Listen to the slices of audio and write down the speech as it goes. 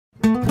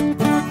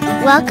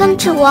Welcome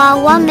to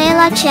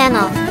WAWAMELA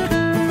channel.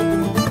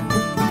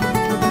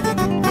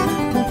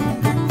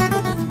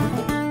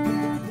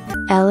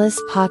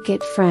 Ella's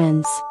Pocket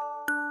Friends.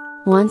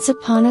 Once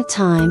upon a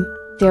time,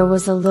 there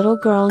was a little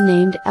girl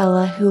named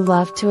Ella who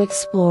loved to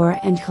explore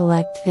and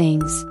collect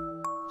things.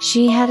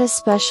 She had a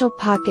special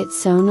pocket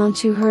sewn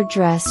onto her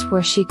dress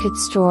where she could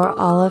store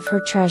all of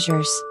her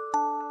treasures.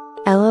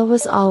 Ella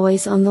was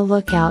always on the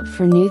lookout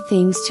for new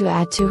things to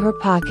add to her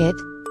pocket,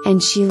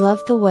 and she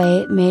loved the way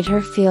it made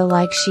her feel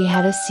like she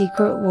had a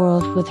secret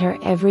world with her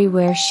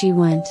everywhere she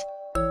went.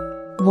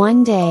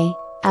 One day,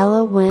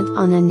 Ella went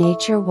on a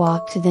nature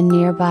walk to the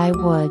nearby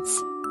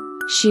woods.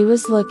 She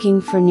was looking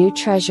for new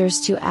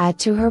treasures to add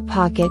to her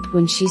pocket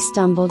when she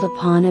stumbled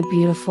upon a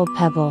beautiful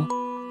pebble.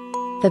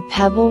 The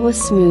pebble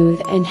was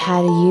smooth and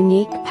had a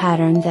unique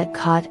pattern that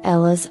caught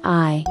Ella's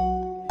eye.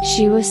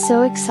 She was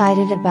so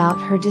excited about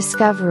her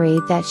discovery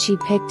that she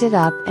picked it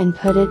up and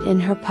put it in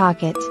her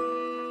pocket.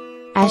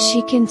 As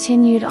she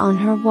continued on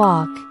her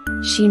walk,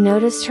 she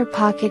noticed her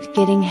pocket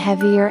getting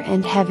heavier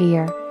and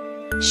heavier.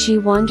 She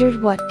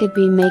wondered what could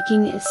be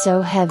making it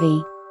so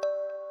heavy.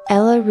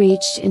 Ella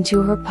reached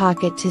into her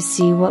pocket to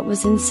see what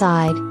was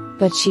inside,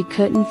 but she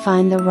couldn't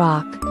find the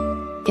rock.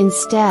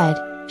 Instead,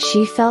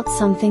 she felt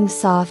something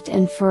soft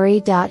and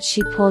furry.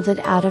 She pulled it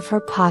out of her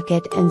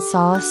pocket and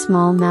saw a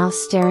small mouse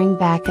staring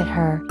back at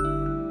her.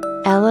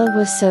 Ella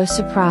was so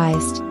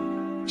surprised.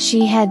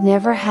 She had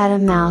never had a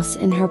mouse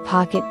in her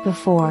pocket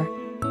before.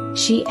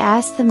 She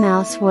asked the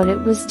mouse what it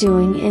was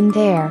doing in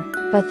there,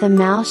 but the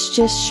mouse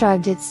just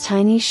shrugged its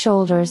tiny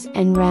shoulders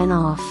and ran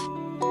off.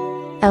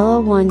 Ella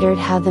wondered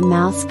how the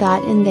mouse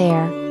got in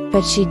there,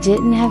 but she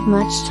didn't have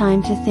much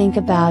time to think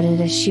about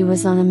it as she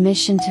was on a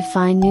mission to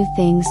find new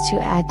things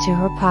to add to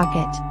her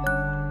pocket.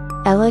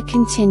 Ella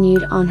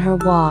continued on her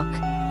walk,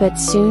 but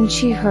soon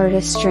she heard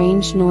a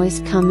strange noise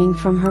coming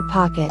from her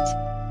pocket.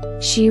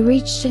 She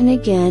reached in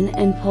again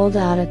and pulled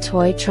out a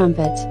toy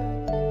trumpet.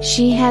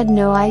 She had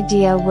no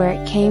idea where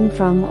it came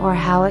from or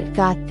how it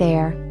got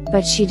there,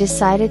 but she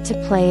decided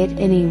to play it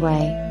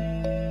anyway.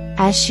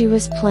 As she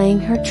was playing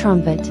her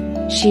trumpet,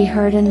 she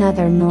heard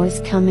another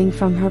noise coming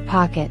from her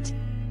pocket.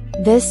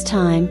 This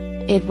time,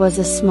 it was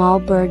a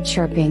small bird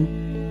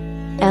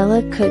chirping.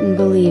 Ella couldn't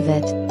believe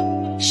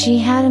it. She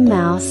had a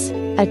mouse,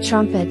 a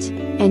trumpet,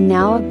 and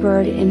now a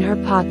bird in her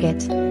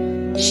pocket.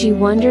 She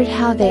wondered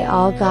how they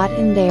all got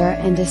in there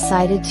and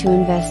decided to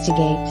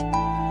investigate.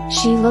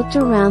 She looked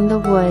around the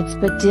woods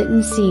but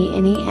didn't see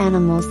any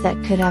animals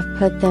that could have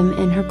put them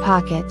in her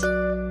pocket.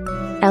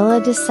 Ella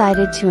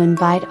decided to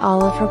invite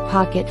all of her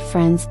pocket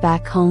friends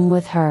back home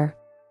with her.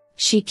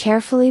 She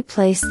carefully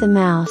placed the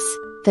mouse,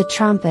 the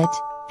trumpet,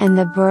 and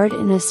the bird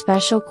in a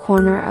special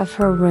corner of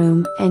her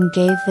room and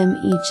gave them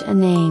each a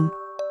name.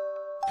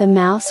 The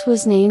mouse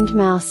was named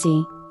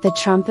Mousie, the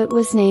trumpet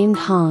was named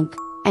Honk,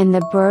 and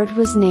the bird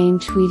was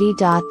named Tweety.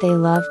 They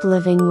loved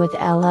living with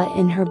Ella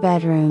in her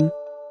bedroom.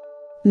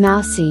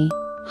 Mousie,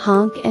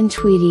 Honk and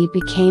Tweety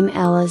became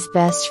Ella's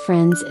best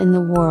friends in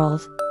the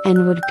world,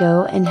 and would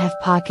go and have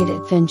pocket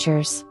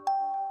adventures.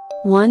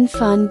 One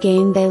fun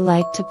game they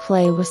liked to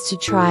play was to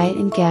try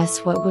and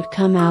guess what would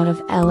come out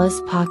of Ella's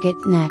pocket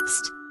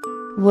next.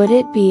 Would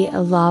it be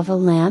a lava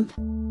lamp?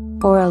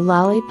 Or a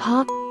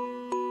lollipop?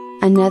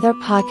 Another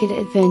pocket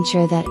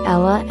adventure that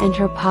Ella and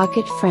her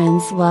pocket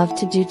friends loved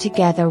to do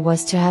together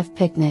was to have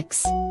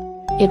picnics.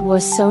 It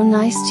was so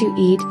nice to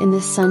eat in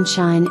the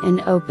sunshine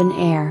and open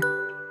air.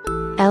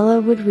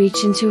 Ella would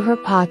reach into her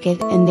pocket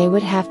and they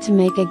would have to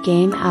make a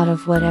game out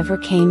of whatever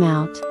came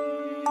out.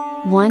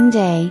 One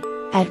day,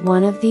 at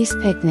one of these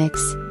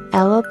picnics,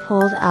 Ella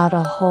pulled out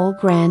a whole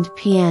grand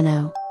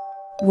piano.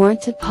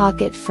 Weren't the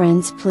pocket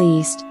friends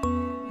pleased?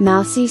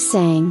 Mousie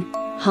sang,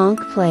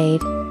 Honk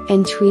played,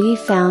 and Tweety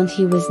found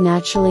he was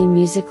naturally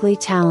musically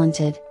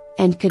talented,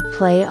 and could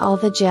play all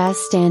the jazz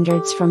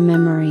standards from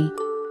memory.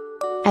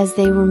 As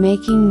they were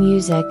making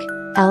music,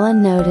 Ella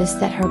noticed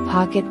that her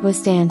pocket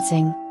was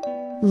dancing.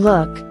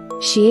 Look,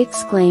 she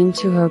exclaimed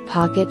to her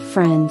pocket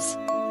friends.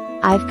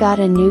 I've got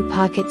a new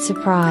pocket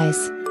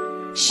surprise.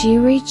 She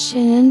reached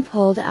in and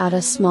pulled out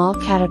a small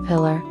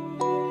caterpillar.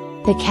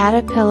 The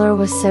caterpillar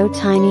was so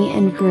tiny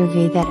and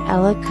groovy that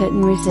Ella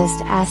couldn't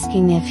resist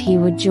asking if he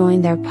would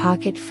join their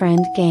pocket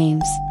friend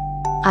games.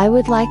 I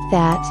would like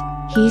that,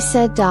 he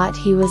said.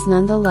 He was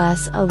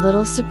nonetheless a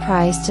little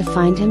surprised to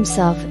find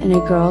himself in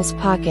a girl's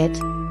pocket,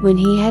 when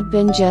he had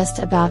been just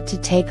about to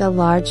take a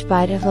large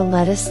bite of a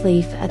lettuce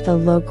leaf at the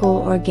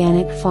local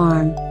organic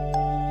farm.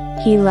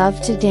 He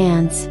loved to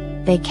dance,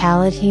 they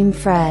called him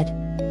Fred.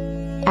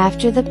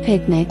 After the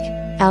picnic,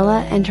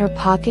 Ella and her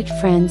pocket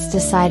friends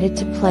decided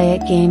to play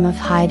a game of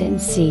hide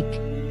and seek.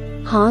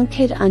 Honk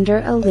hid under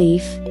a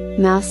leaf,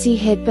 Mousie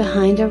hid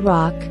behind a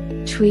rock,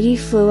 Tweety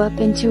flew up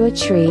into a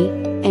tree,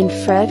 and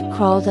Fred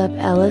crawled up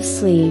Ella's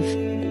sleeve.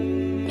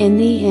 In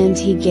the end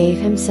he gave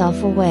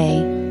himself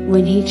away,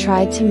 when he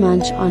tried to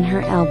munch on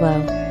her elbow.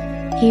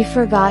 He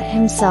forgot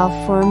himself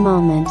for a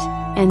moment,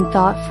 and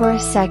thought for a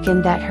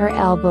second that her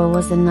elbow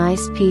was a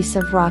nice piece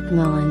of rock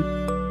melon.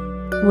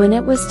 When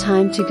it was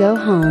time to go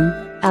home,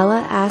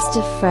 Ella asked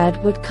if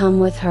Fred would come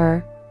with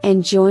her,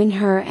 and join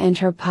her and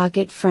her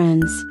pocket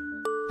friends.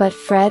 But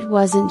Fred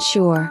wasn't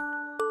sure.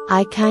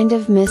 "I kind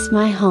of miss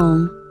my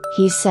home,"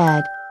 he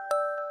said.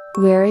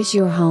 "Where is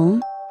your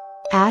home?"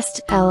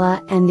 asked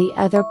Ella and the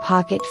other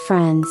pocket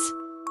friends.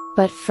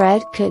 But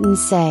Fred couldn't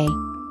say.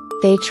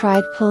 They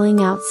tried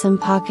pulling out some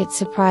pocket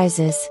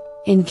surprises,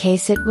 in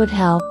case it would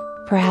help,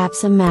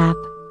 perhaps a map,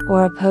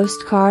 or a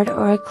postcard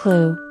or a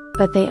clue,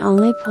 but they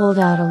only pulled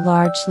out a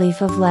large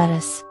leaf of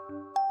lettuce.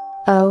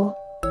 "Oh,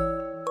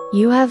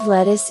 you have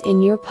lettuce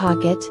in your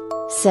pocket,"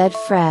 said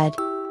Fred.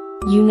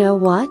 "You know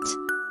what?"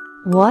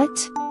 "What?"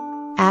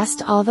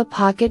 asked all the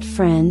pocket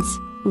friends,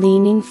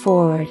 leaning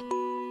forward.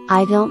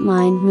 "I don't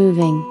mind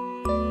moving."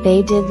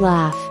 They did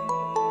laugh.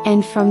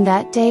 And from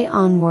that day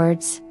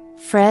onwards,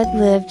 Fred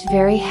lived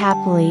very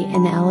happily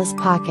in Ella's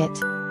pocket.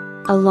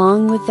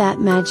 Along with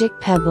that magic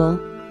pebble,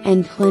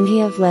 and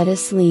plenty of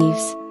lettuce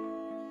leaves.